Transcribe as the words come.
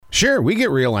Sure, we get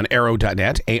real on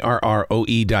arrow.net,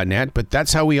 ARROE.net, but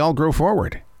that's how we all grow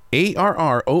forward.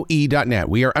 ARROE.net.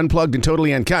 We are unplugged and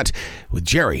totally uncut with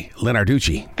Gerry,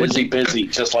 Linarducci. Busy,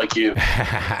 just like you.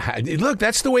 Look,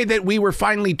 that's the way that we were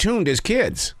finely tuned as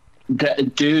kids.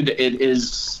 Dude, it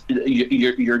is.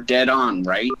 You're dead on,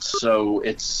 right? So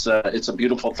it's a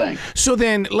beautiful thing. So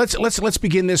then let's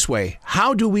begin this way.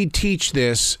 How do we teach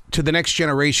this to the next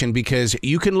generation? Because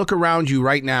you can look around you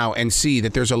right now and see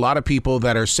that there's a lot of people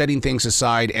that are setting things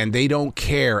aside and they don't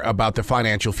care about the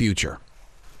financial future.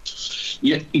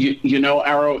 You know,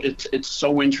 Arrow, it's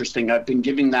so interesting. I've been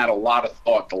giving that a lot of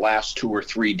thought the last 2 or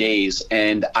 3 days,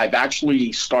 and I've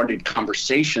actually started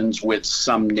conversations with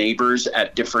some neighbors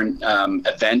at different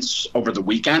events over the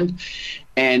weekend.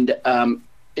 And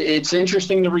it's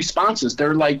interesting, the responses.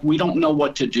 They're like, we don't know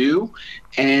what to do.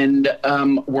 And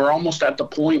we're almost at the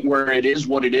point where it is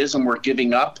what it is and we're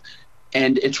giving up.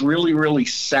 And it's really, really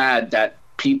sad that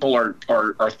people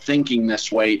are thinking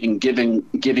this way and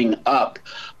giving up,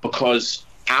 because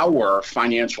our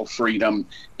financial freedom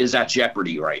is at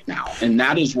jeopardy right now. And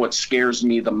that is what scares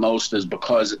me the most, is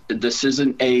because this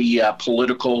isn't a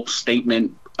political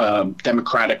statement,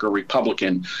 Democratic or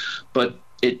Republican, but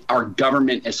our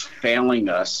government is failing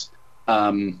us.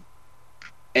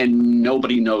 And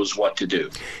nobody knows what to do.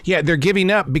 Yeah, they're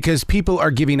giving up because people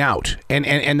are giving out.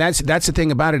 And that's the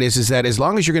thing about it is that as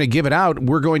long as you're going to give it out,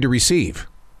 we're going to receive.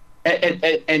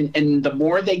 And the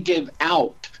more they give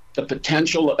out, the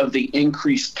potential of the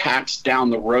increased tax down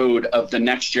the road of the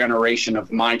next generation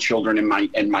of my children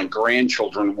and my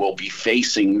grandchildren will be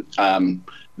facing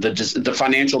the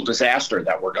financial disaster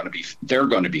that they're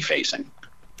going to be facing.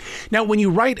 Now, when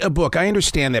you write a book, I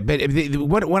understand that, but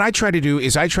what I try to do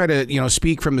is I try to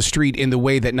speak from the street in the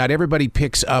way that not everybody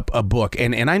picks up a book,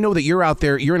 and I know that you're out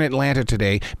there, you're in Atlanta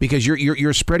today because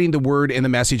you're spreading the word and the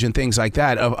message and things like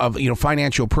that of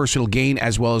financial personal gain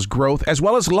as well as growth as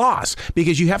well as loss,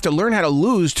 because you have to learn how to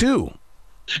lose too.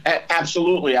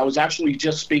 Absolutely. I was actually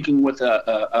just speaking with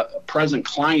a present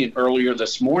client earlier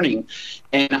this morning,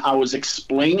 and I was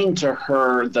explaining to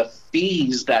her the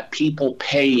fees that people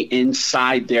pay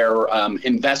inside their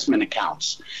investment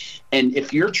accounts. And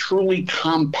if you're truly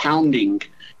compounding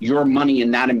your money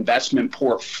in that investment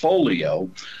portfolio,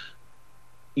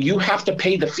 you have to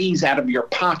pay the fees out of your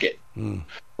pocket.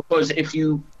 Because if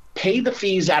you pay the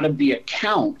fees out of the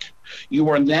account, you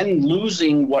are then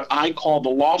losing what I call the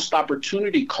lost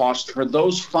opportunity cost for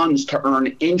those funds to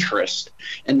earn interest.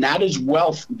 And that is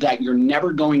wealth that you're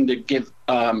never going to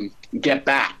get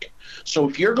back. So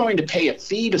if you're going to pay a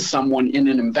fee to someone in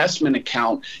an investment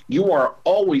account, you are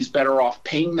always better off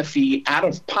paying the fee out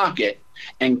of pocket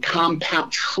and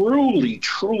truly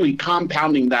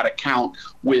compounding that account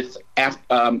with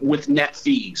net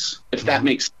fees, if that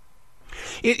makes sense.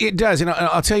 It does. And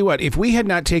I'll tell you what, if we had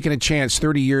not taken a chance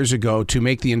 30 years ago to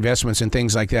make the investments and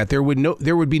things like that, there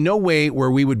would be no way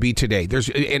where we would be today.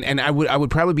 I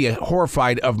would probably be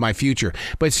horrified of my future.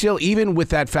 But still, even with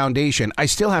that foundation, I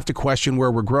still have to question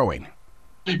where we're growing.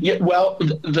 Yeah, well,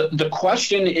 the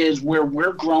question is where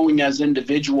we're growing as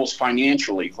individuals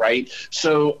financially, right?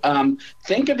 So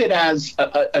think of it as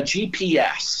a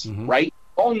GPS, right?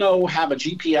 All have a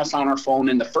GPS on our phone,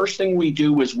 and the first thing we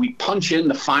do is we punch in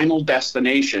the final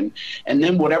destination, and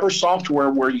then whatever software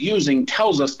we're using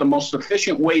tells us the most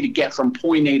efficient way to get from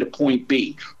point A to point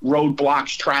B,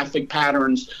 roadblocks, traffic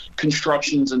patterns,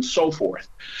 constructions, and so forth.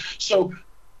 So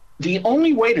the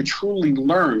only way to truly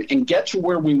learn and get to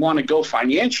where we want to go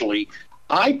financially,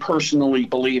 I personally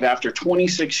believe after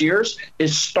 26 years,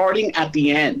 is starting at the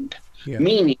end,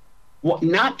 meaning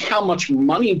not how much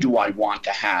money do I want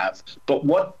to have, but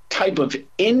what type of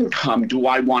income do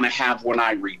I want to have when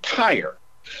I retire?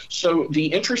 So the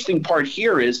interesting part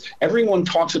here is everyone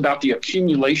talks about the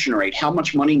accumulation rate, how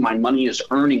much money my money is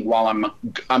earning while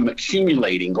I'm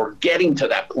accumulating or getting to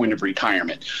that point of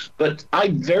retirement. But I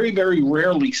very, very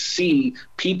rarely see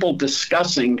people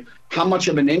discussing how much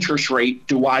of an interest rate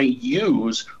do I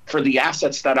use for the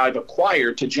assets that I've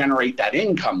acquired to generate that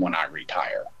income when I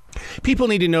retire. People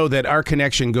need to know that our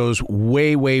connection goes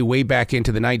way, way, way back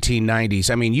into the 1990s.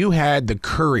 I mean, you had the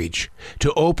courage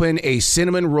to open a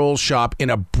cinnamon roll shop in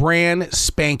a brand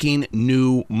spanking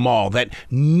new mall that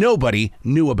nobody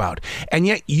knew about. And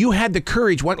yet you had the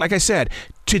courage, like I said,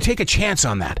 to take a chance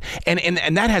on that. And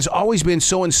that has always been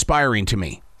so inspiring to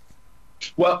me.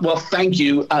 Well, thank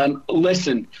you.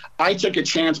 Listen, I took a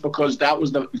chance because that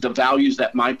was the values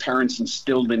that my parents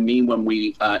instilled in me when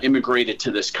we immigrated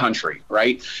to this country,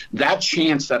 right? That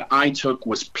chance that I took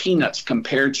was peanuts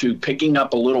compared to picking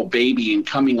up a little baby and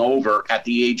coming over at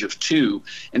the age of 2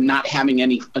 and not having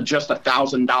just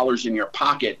 $1,000 in your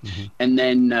pocket, and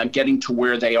then getting to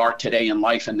where they are today in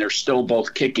life, and they're still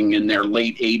both kicking in their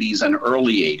late 80s and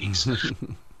early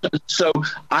 80s. So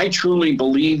I truly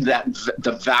believe that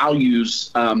the values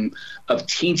of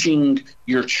teaching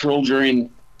your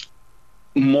children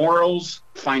morals,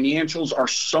 financials are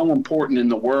so important in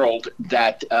the world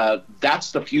that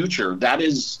that's the future. That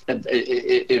is,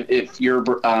 if you're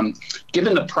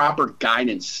given the proper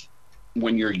guidance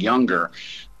when you're younger,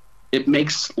 it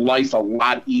makes life a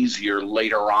lot easier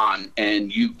later on,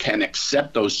 and you can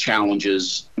accept those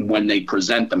challenges when they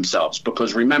present themselves.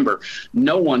 Because remember,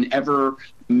 no one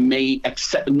made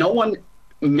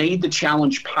the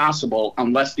challenge possible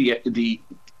unless the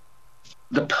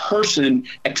person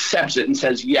accepts it and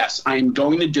says, yes, I am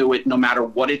going to do it no matter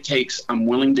what it takes. I'm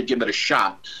willing to give it a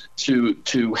shot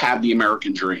to have the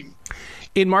American dream.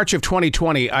 In March of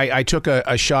 2020, I took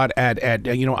a shot at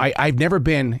I've never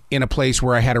been in a place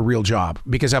where I had a real job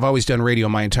because I've always done radio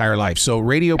my entire life. So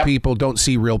radio people don't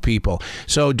see real people.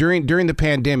 So during the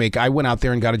pandemic, I went out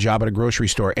there and got a job at a grocery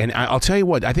store. And I'll tell you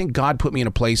what, I think God put me in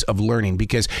a place of learning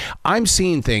because I'm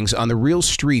seeing things on the real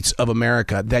streets of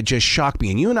America that just shock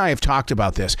me. And you and I have talked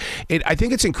about this. I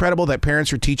think it's incredible that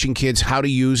parents are teaching kids how to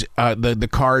use the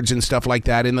cards and stuff like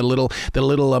that and the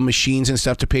little machines and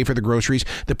stuff to pay for the groceries.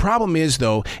 The problem is,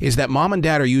 though, is that mom and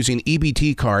dad are using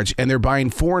EBT cards and they're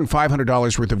buying $400 and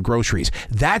 $500 worth of groceries.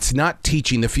 That's not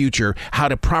teaching the future how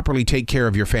to properly take care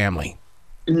of your family.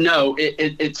 No,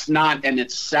 it's not, and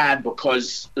it's sad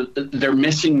because they're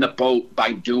missing the boat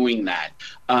by doing that.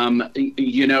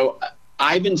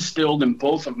 I've instilled in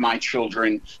both of my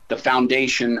children the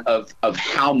foundation of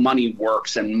how money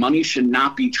works, and money should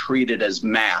not be treated as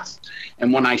math.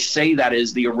 And when I say that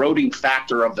is the eroding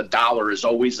factor of the dollar is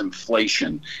always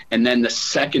inflation. And then the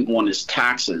second one is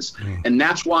taxes. And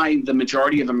that's why the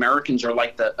majority of Americans are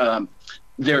like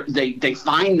they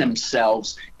find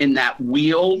themselves in that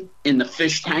wheel in the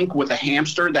fish tank with a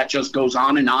hamster that just goes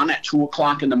on at 2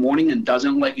 o'clock in the morning and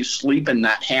doesn't let you sleep, and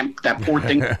that poor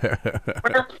thing.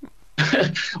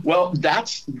 Well,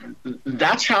 that's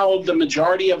how the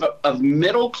majority of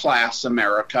middle class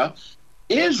America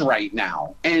is right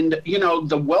now. And,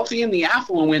 the wealthy and the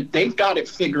affluent, they've got it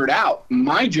figured out.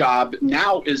 My job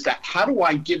now is that how do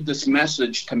I give this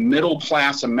message to middle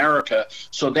class America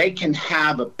so they can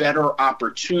have a better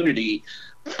opportunity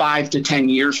 5 to 10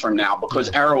 years from now? Because,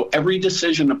 Arrow, every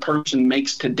decision a person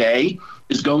makes today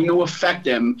is going to affect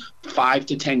them 5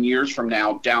 to 10 years from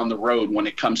now down the road when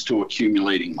it comes to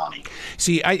accumulating money.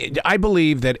 See, I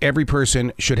believe that every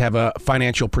person should have a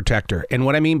financial protector. And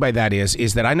what I mean by that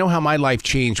is that I know how my life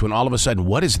changed when all of a sudden,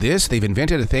 what is this? They've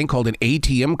invented a thing called an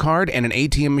ATM card and an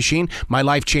ATM machine. My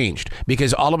life changed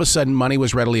because all of a sudden money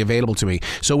was readily available to me.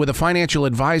 So with a financial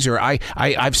advisor,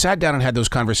 I've sat down and had those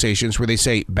conversations where they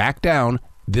say, back down.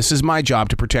 This is my job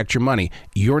to protect your money.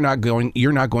 You're not going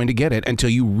to get it until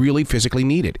you really physically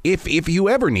need it, if you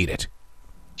ever need it.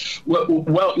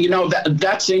 Well,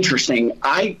 that's interesting.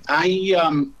 I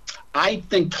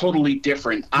think totally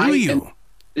different. Do you?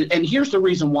 And here's the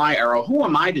reason why, Arrow. Who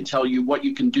am I to tell you what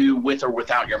you can do with or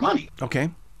without your money? Okay.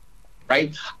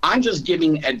 Right? I'm just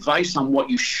giving advice on what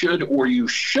you should or you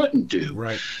shouldn't do.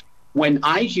 Right. When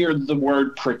I hear the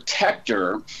word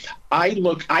protector,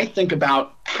 I think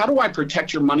about, how do I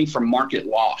protect your money from market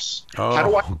loss?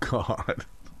 God.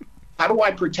 How do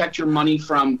I protect your money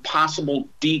from possible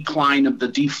decline of the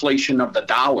deflation of the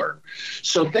dollar?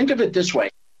 So think of it this way.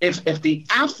 If the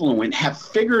affluent have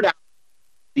figured out,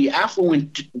 the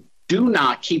affluent do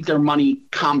not keep their money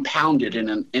compounded in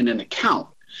an account.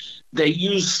 They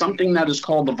use something that is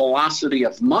called the velocity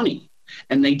of money.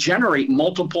 And they generate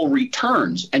multiple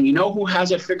returns. And you know who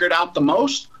has it figured out the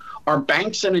most? Are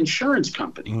banks and insurance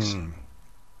companies.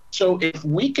 So if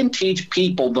we can teach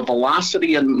people the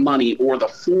velocity of money or the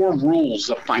 4 rules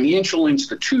of financial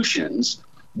institutions,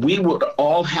 we would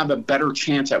all have a better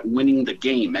chance at winning the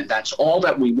game. And that's all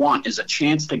that we want, is a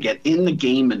chance to get in the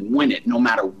game and win it, no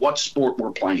matter what sport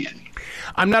we're playing.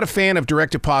 I'm not a fan of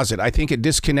direct deposit. I think it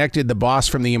disconnected the boss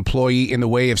from the employee in the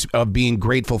way of being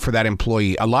grateful for that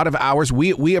employee. A lot of hours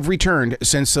we have returned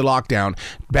since the lockdown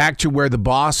back to where the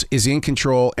boss is in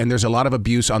control and there's a lot of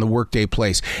abuse on the workday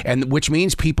place, and which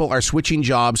means people are switching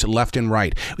jobs left and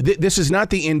right. This is not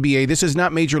the NBA. This is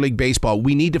not Major League Baseball.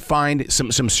 We need to find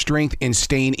some strength in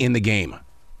staying in the game.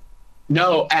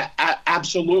 No,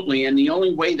 Absolutely. And the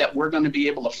only way that we're going to be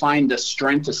able to find the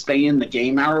strength to stay in the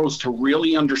game, Arrow, is to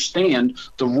really understand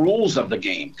the rules of the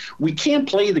game. We can't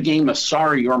play the game of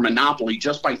Sorry or Monopoly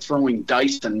just by throwing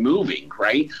dice and moving,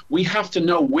 right? We have to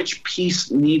know which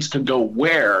piece needs to go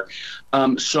where.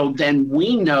 So then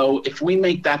we know if we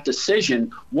make that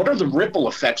decision, what are the ripple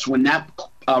effects when that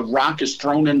rock is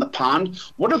thrown in the pond?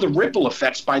 What are the ripple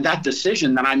effects by that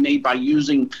decision that I made by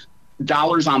using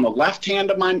dollars on the left hand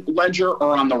of my ledger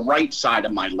or on the right side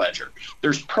of my ledger?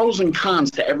 There's pros and cons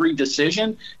to every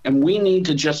decision, and we need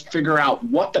to just figure out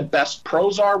what the best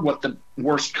pros are, what the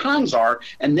worst cons are,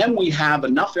 and then we have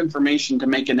enough information to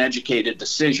make an educated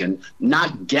decision,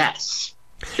 not guess.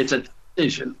 It's a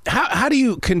decision. How do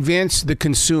you convince the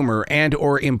consumer and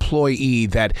or employee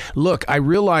that, look, I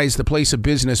realize the place of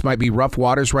business might be rough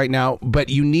waters right now, but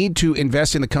you need to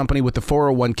invest in the company with the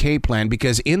 401k plan,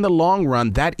 because in the long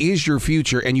run, that is your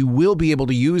future, and you will be able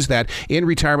to use that in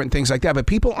retirement and things like that. But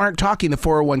people aren't talking the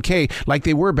 401k like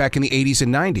they were back in the 80s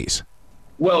and 90s.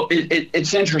 Well,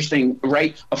 it's interesting,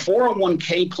 right? A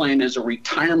 401k plan is a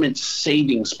retirement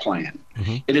savings plan.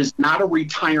 Mm-hmm. It is not a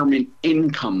retirement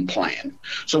income plan.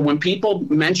 So when people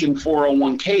mention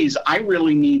 401ks, I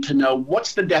really need to know,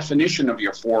 what's the definition of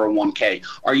your 401k?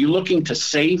 Are you looking to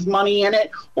save money in it,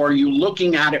 or are you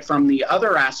looking at it from the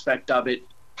other aspect of it?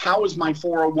 How is my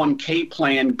 401k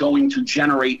plan going to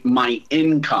generate my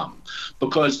income?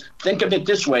 Because think of it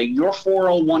this way, your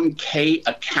 401k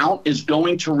account is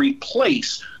going to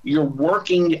replace your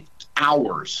working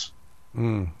hours.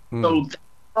 So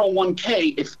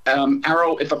 401k,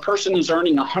 if a person is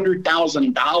earning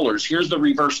 $100,000, here's the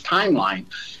reverse timeline,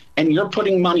 and you're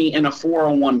putting money in a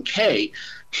 401k,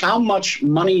 how much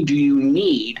money do you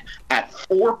need at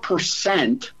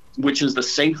 4%, which is the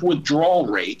safe withdrawal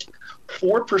rate,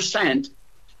 4%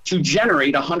 to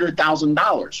generate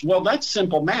 $100,000? Well, that's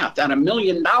simple math. At $1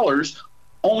 million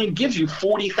only gives you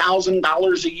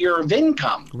 $40,000 a year of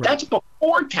income. Right. That's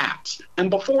before tax and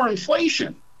before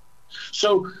inflation.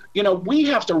 So, we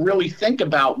have to really think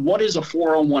about what is a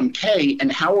 401k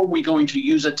and how are we going to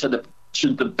use it to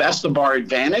the best of our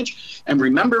advantage. And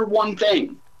remember one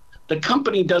thing, the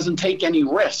company doesn't take any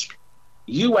risk.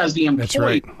 You as the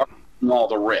employee are taking all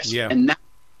the risk. Yeah. And that's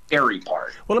scary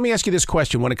part. Well, let me ask you this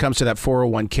question when it comes to that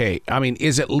 401k. I mean,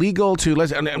 is it legal to,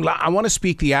 I want to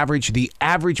speak the average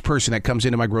person that comes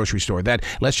into my grocery store, that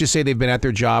let's just say they've been at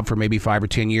their job for maybe 5 or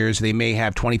 10 years. They may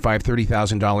have $25,000,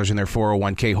 $30,000 in their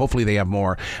 401k. Hopefully they have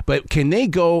more. But can they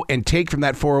go and take from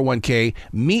that 401k,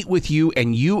 meet with you,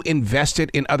 and you invest it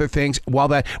in other things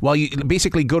while you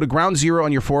basically go to ground zero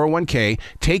on your 401k,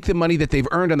 take the money that they've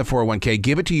earned on the 401k,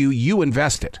 give it to you, you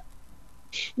invest it?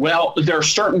 Well, there are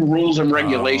certain rules and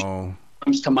regulations when it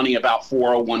comes to money about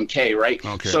 401k, right?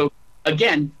 Okay. So,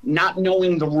 again, not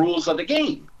knowing the rules of the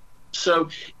game. So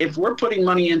if we're putting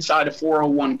money inside a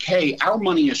 401k, our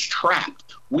money is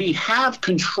trapped. We have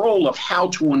control of how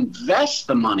to invest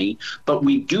the money, but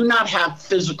we do not have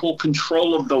physical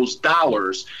control of those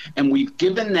dollars, and we've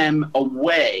given them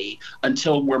away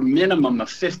until we're minimum of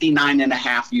 59 and a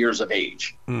half years of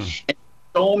age. And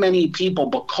so many people,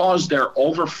 because they're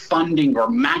overfunding or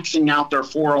maxing out their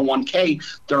 401k,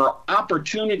 there are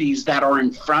opportunities that are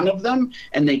in front of them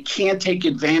and they can't take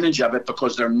advantage of it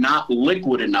because they're not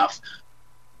liquid enough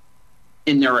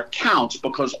in their accounts,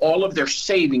 because all of their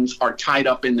savings are tied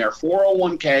up in their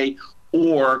 401k,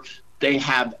 or they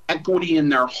have equity in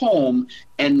their home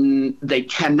and they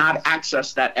cannot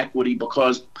access that equity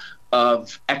because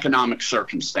of economic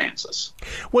circumstances.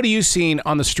 What are you seeing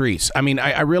on the streets? I mean,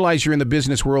 I realize you're in the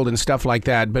business world and stuff like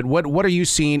that, but what are you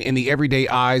seeing in the everyday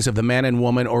eyes of the man and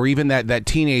woman, or even that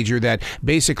teenager that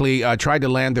basically tried to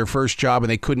land their first job and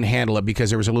they couldn't handle it because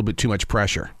there was a little bit too much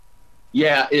pressure?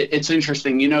 Yeah, it's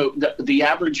interesting.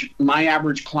 My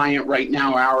average client right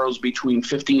now, Arrow's between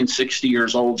 50 and 60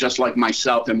 years old, just like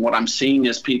myself. And what I'm seeing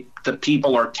is the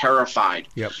people are terrified.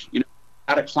 Yep. I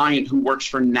had a client who works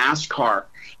for NASCAR,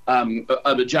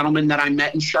 a gentleman that I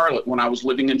met in Charlotte when I was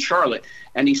living in Charlotte.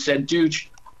 And he said, Ducci,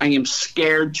 I am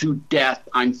scared to death.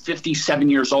 I'm 57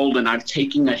 years old and I've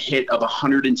taken a hit of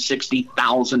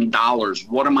 $160,000.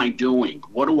 What am I doing?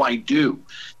 What do I do?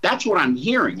 That's what I'm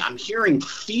hearing. I'm hearing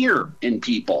fear in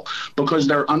people because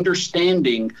they're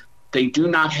understanding they do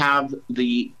not have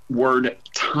the word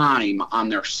time on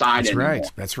their side anymore.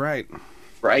 That's right.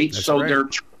 Right? So they're trying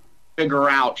to figure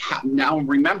out how. Now,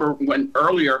 remember when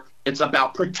earlier it's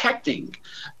about protecting.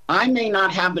 I may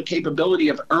not have the capability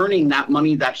of earning that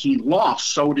money that he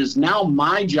lost, so it is now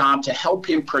my job to help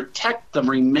him protect the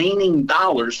remaining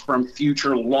dollars from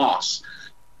future loss.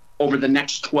 over the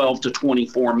next 12 to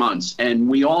 24 months. And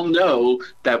we all know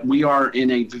that we are in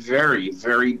a very,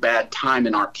 very bad time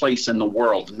in our place in the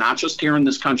world, not just here in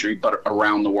this country, but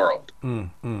around the world.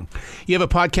 Mm-hmm. You have a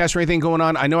podcast or anything going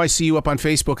on? I know I see you up on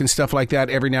Facebook and stuff like that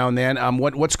every now and then.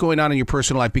 What's going on in your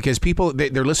personal life? Because people,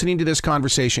 they're listening to this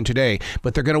conversation today,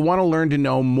 but they're going to want to learn to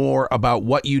know more about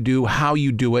what you do, how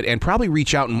you do it, and probably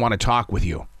reach out and want to talk with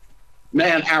you.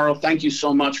 Man, Arrow, thank you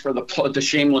so much for the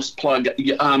shameless plug.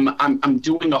 I'm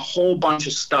doing a whole bunch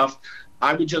of stuff.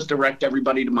 I would just direct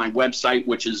everybody to my website,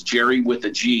 which is Gerry with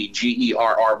a G, Gerry,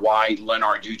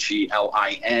 Linarducci,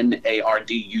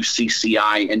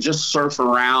 Linarducci, and just surf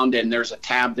around. And there's a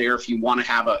tab there if you want to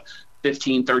have a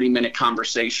 15, 30-minute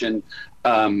conversation,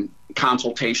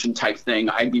 consultation type thing.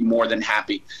 I'd be more than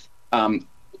happy.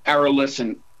 Arrow,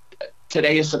 listen.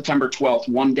 Today is September 12th,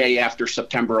 one day after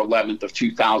September 11th of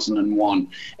 2001.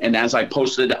 And as I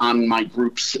posted on my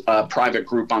group's private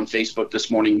group on Facebook this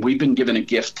morning, we've been given a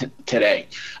gift today,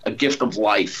 a gift of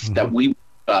life that we woke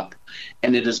up.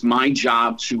 And it is my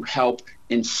job to help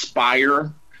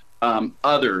inspire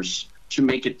others to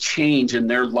make a change in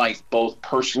their life, both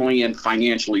personally and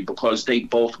financially, because they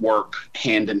both work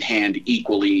hand in hand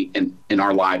equally in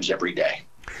our lives every day.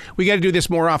 We got to do this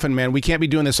more often, man. We can't be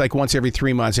doing this like once every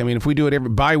 3 months. I mean, if we do it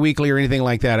bi-weekly or anything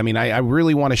like that, I mean, I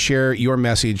really want to share your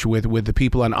message with the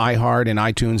people on iHeart and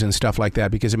iTunes and stuff like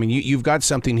that, because I mean, you've got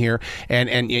something here,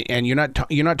 and you're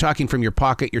not talking from your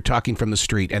pocket, you're talking from the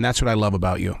street, and that's what I love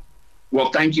about you.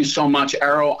 Well, thank you so much,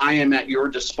 Arrow. I am at your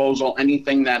disposal.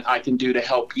 Anything that I can do to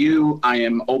help you, I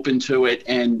am open to it,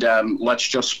 and let's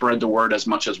just spread the word as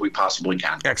much as we possibly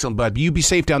can. Excellent, bud. You be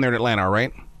safe down there in Atlanta, all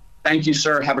right? Thank you,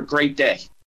 sir. Have a great day.